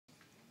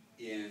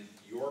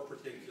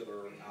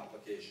particular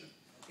application.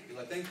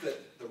 Because I think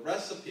that the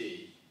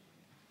recipe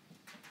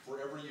for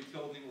every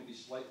utility will be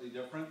slightly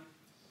different.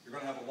 You're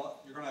going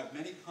to have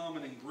many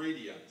common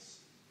ingredients,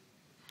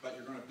 but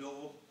you're going to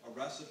build a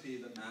recipe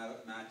that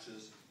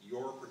matches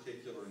your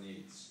particular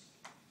needs.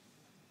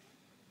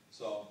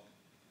 So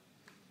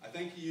I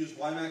think you use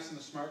WiMAX in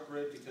the smart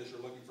grid because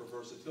you're looking for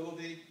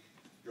versatility,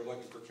 you're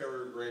looking for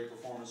carrier grade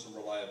performance and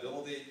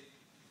reliability.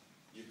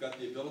 You've got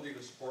the ability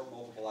to support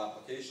multiple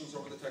applications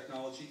over the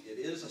technology. It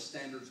is a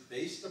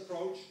standards-based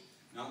approach,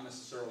 not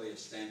necessarily a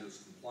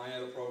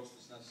standards-compliant approach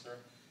that's necessary.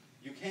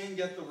 You can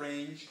get the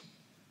range.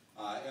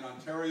 In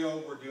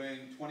Ontario, we're doing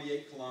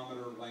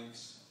 28-kilometer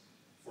links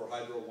for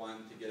Hydro One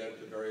to get out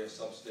to various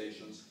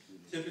substations.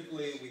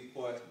 Typically, we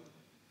put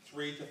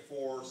 3 to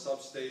 4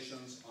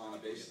 substations on a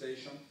base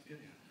station.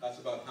 That's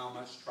about how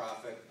much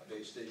traffic a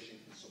base station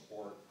can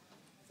support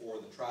for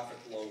the traffic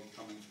load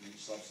coming from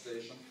each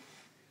substation.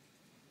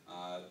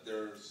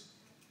 There's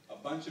a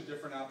bunch of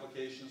different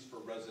applications for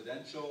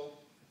residential,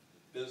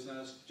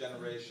 business,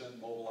 generation,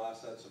 mobile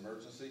assets,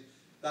 emergency.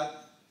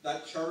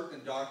 That chart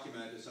and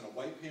document is in a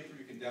white paper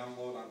you can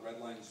download on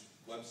Redline's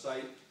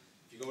website.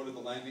 If you go to the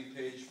landing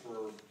page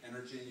for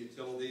energy and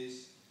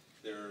utilities,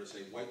 there's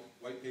a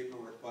white paper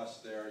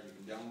request there. You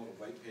can download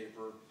a white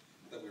paper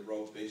that we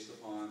wrote based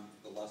upon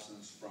the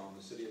lessons from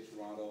the City of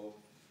Toronto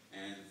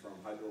and from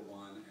Hydro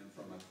One and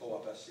from a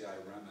co-op SCI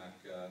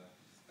REMEC,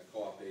 a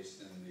co-op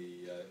based in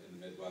the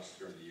Midwest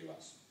here in the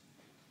U.S.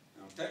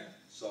 Okay,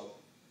 so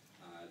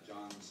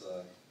John's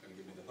going to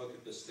give me the hook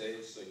at this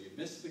stage, so you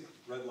missed the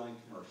Redline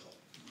commercial.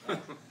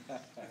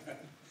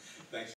 Thanks.